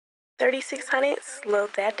3600, slow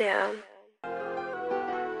that down.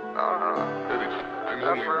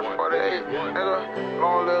 That first 48, nigga,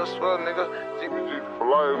 long little swell, nigga, GPG for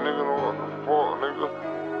life, nigga, no fuck, nigga.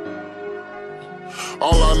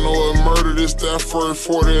 All I know is murder, this that first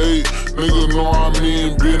 48. Nigga know I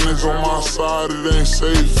mean business on my side, it ain't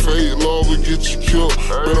safe. Fate, love will get you killed,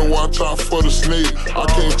 better watch out for the snake. I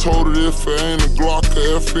can't told it if it ain't a Glock,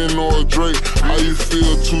 a FN or a Drake. How you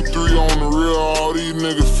feel, 2-3 on the real, all these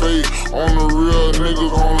niggas fake. On the real,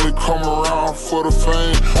 niggas only come around for the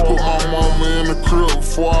fame. Put my mama in the crib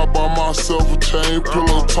before I buy myself a chain.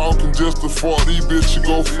 Pillow talking just to fuck, these bitches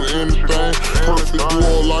go for anything. Perfect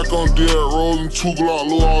duo like I'm dead, rolling 2 Glock,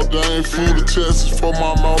 Lou all dang. Flew to Texas for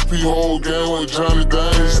my mouthpiece, whole game with Johnny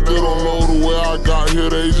Dang. Still don't know the way I got here,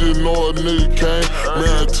 they just know a nigga came.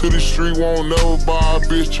 Man, to the street, won't never buy a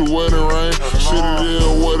bitch a wedding ring. Shit, it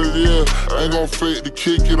is what it is, ain't gon' fake to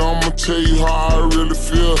kick it, I'ma tell you how I really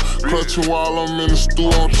feel. Clutching while I'm in the stew,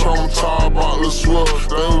 I'm traumatized about the swell.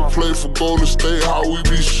 Then we play for Golden State, how we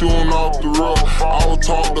be shooting off the road. I was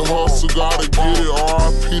taught the hustle, gotta get it,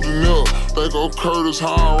 R.I.P. the nip. They go Curtis,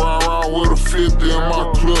 how I round with a 50 in my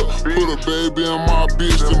clip. Put a baby in my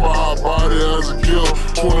bitch, then buy a body as a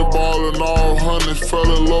gift. 20 ball and all 100, fell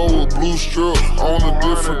in love with blue strip. On a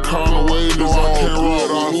different kind of way, no, I can't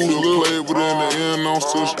rock with loose lip. Played, but in the end, I'm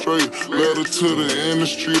still straight. Letter to the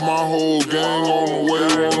industry, my whole gang on the way.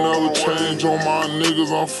 Won't never change on my niggas,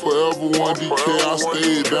 I'm forever 1DK. I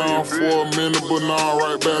stayed down for a minute, but now I'm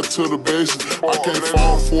right back to the basics. I can't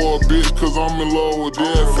fall for a bitch, cause I'm in love with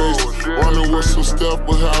dead faces. Running with some step,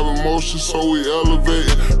 but have emotion, so we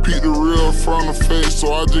elevating. Peep the real from the face,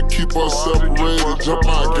 so I just keep us separated. Jump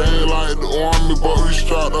out gang like the army, but we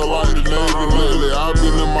strapped up like the Navy lately. I've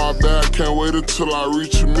been in my bag, can't wait until I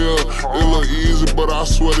reach a meal. It look easy, but I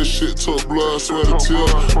swear this shit took blood, sweat a tear.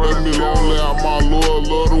 Let me lonely out my Lord,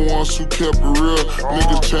 love the ones who kept it real.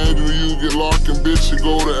 Niggas change when you get locked and bitch, you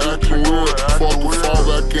go to acting weird. Fuck and fall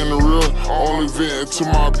back in the real. Only venting to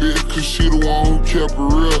my bitch, cause she the one who kept it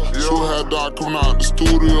real. So had Doc come out the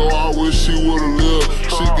studio, I wish she would've lived.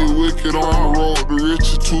 She get wicked on the road, the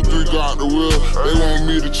riches 2-3 got the will. They want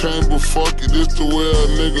me to change, but fuck it, this the way a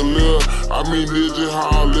nigga live. I mean, this just how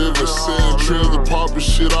I live. And saying trends and poppin'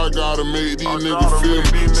 shit, I gotta make these niggas feel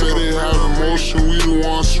me. Say they have emotion, we the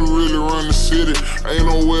ones who really run the city. Ain't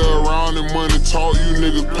no way around it, money talk, you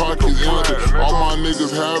niggas pockets empty. All my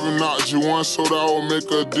niggas having not just one, so that will make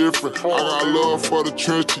a difference. I got love for the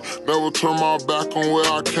trenches, never turn my back on where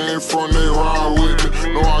I came from, they ride with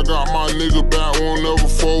me. Know I got my nigga back, won't never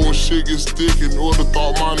fall when shit get sticky. Would've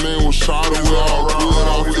thought my name was shot and we all good.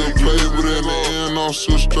 I feel play, but in the end I'm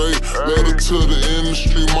so straight. Letter to the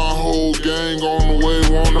industry, my whole gang on the way.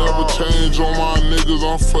 Won't ever change on my niggas,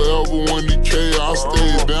 I'm forever 1DK. I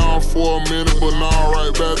stayed down for a minute, but now I'm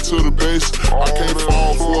right back to the base. I can't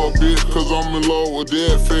fall for a bitch, cause I'm in love with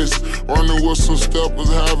dead faces. Running with some steppers,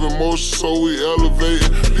 have emotion, so we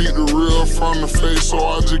elevating. Peep the real from the face, so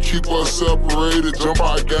I just keep us separated. Jump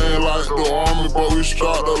out gang like the army, but we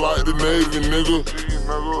strapped up like the Navy,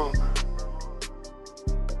 nigga.